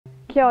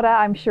Kia ora,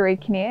 I'm Cherie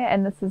Kinnear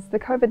and this is the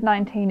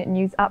COVID-19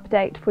 news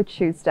update for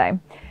Tuesday.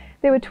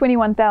 There were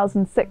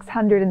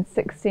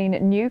 21,616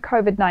 new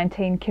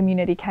COVID-19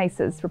 community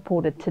cases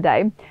reported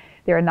today.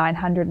 There are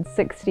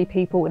 960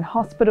 people in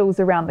hospitals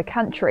around the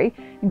country,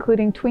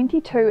 including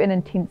 22 in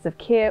intensive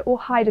care or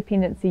high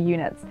dependency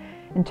units,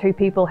 and 2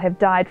 people have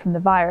died from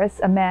the virus,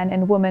 a man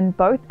and woman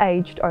both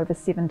aged over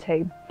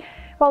 70.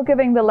 While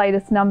giving the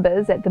latest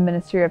numbers at the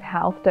Ministry of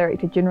Health,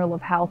 Director General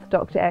of Health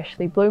Dr.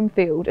 Ashley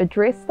Bloomfield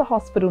addressed the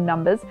hospital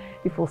numbers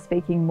before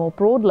speaking more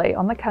broadly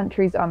on the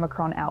country's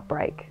Omicron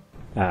outbreak.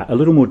 A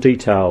little more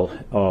detail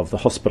of the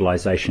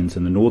hospitalisations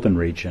in the northern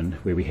region,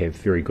 where we have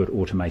very good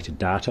automated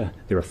data.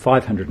 There are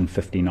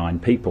 559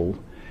 people,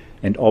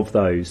 and of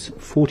those,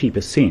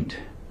 40%,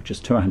 which is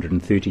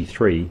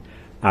 233,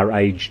 are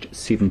aged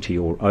 70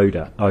 or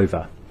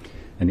over,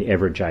 and the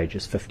average age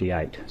is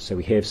 58. So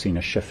we have seen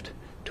a shift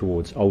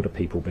towards older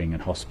people being in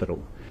hospital.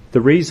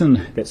 The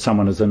reason that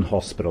someone is in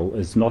hospital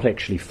is not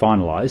actually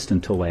finalised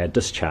until they are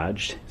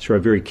discharged through a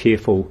very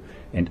careful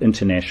and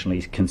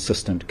internationally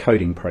consistent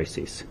coding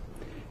process.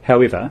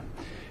 However,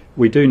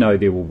 we do know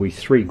there will be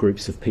 3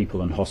 groups of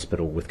people in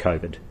hospital with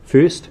COVID.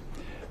 First,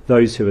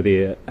 those who are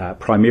there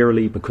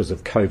primarily because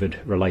of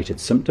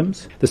COVID-related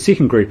symptoms. The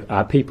second group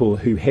are people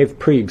who have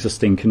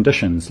pre-existing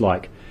conditions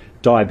like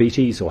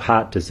diabetes or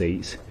heart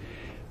disease,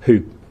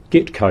 who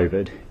get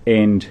COVID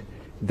and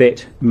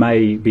that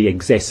may be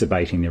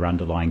exacerbating their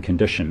underlying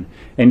condition.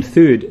 And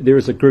third, there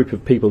is a group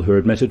of people who are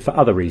admitted for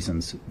other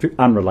reasons,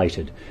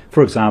 unrelated.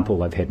 For example,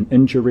 they've had an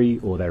injury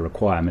or they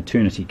require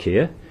maternity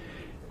care.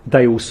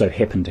 They also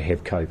happen to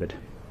have COVID.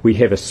 We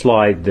have a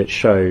slide that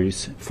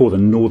shows for the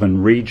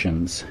northern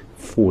regions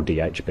for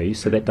DHB,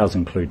 so that does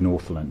include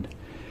Northland,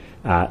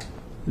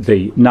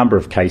 the number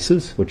of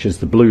cases, which is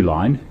the blue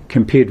line,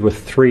 compared with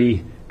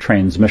 3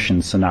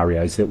 transmission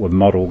scenarios that were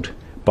modelled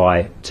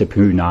by Te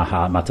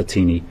Pūnaha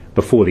Matatini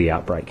before the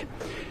outbreak.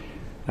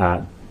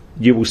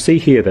 You will see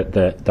here that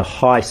the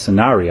high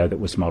scenario that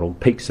was modelled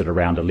peaks at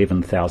around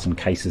 11,000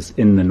 cases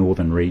in the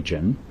northern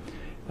region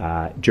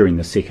during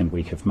the second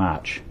week of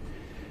March.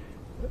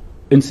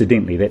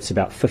 Incidentally, that's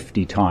about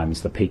 50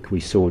 times the peak we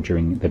saw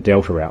during the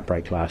Delta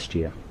outbreak last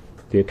year.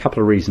 There are a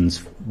couple of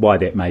reasons why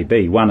that may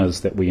be. One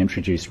is that we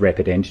introduced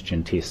rapid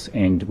antigen tests,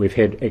 and we've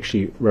had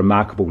actually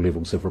remarkable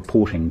levels of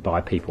reporting by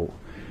people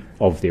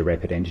of their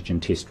rapid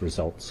antigen test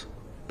results,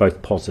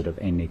 both positive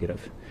and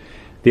negative.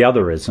 The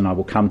other is, and I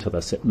will come to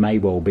this, it may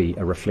well be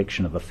a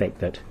reflection of the fact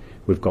that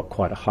we've got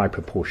quite a high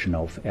proportion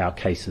of our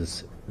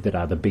cases that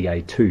are the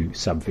BA2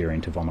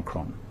 subvariant of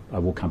Omicron. I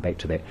will come back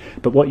to that.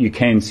 But what you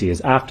can see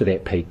is after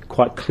that peak,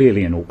 quite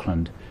clearly in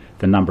Auckland,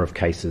 the number of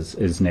cases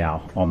is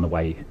now on the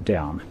way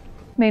down.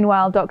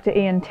 Meanwhile, Dr.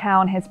 Ian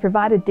Town has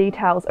provided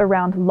details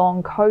around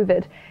long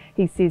COVID.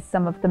 He says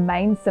some of the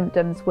main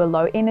symptoms were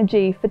low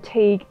energy,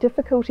 fatigue,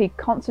 difficulty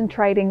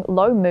concentrating,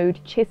 low mood,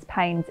 chest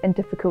pains and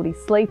difficulty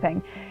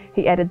sleeping.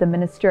 He added the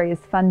ministry is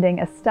funding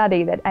a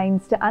study that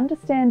aims to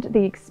understand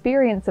the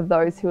experience of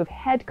those who have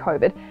had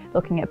COVID,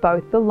 looking at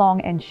both the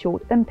long and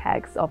short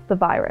impacts of the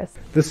virus.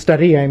 This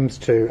study aims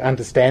to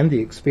understand the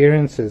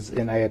experiences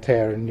in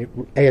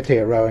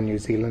Aotearoa, New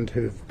Zealand,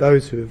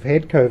 those who have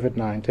had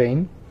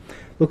COVID-19,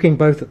 looking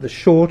both at the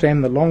short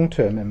and the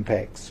long-term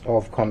impacts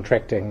of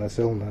contracting this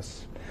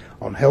illness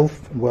on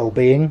health,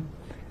 well-being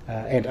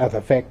and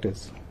other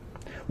factors.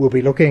 We'll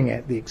be looking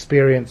at the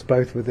experience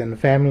both within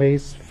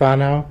families,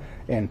 whānau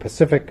and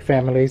Pacific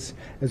families,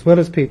 as well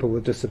as people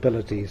with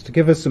disabilities, to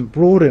give us some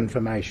broad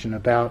information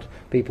about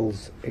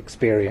people's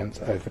experience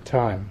over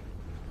time.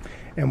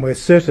 And we're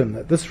certain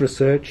that this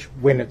research,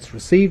 when it's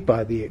received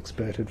by the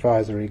expert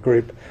advisory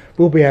group,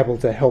 will be able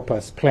to help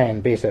us plan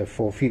better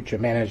for future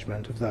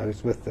management of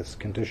those with this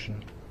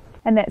condition.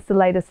 And that's the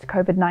latest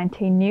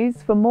COVID-19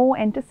 news. For more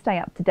and to stay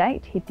up to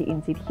date, head to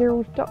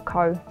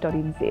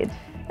nzherald.co.nz.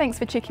 Thanks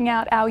for checking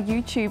out our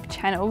YouTube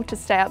channel. To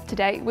stay up to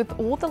date with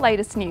all the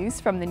latest news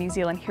from the New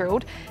Zealand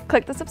Herald,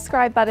 click the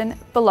subscribe button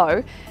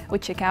below or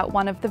check out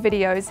one of the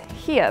videos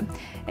here.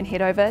 And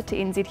head over to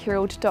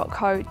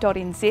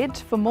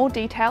nzherald.co.nz for more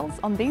details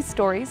on these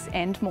stories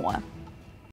and more.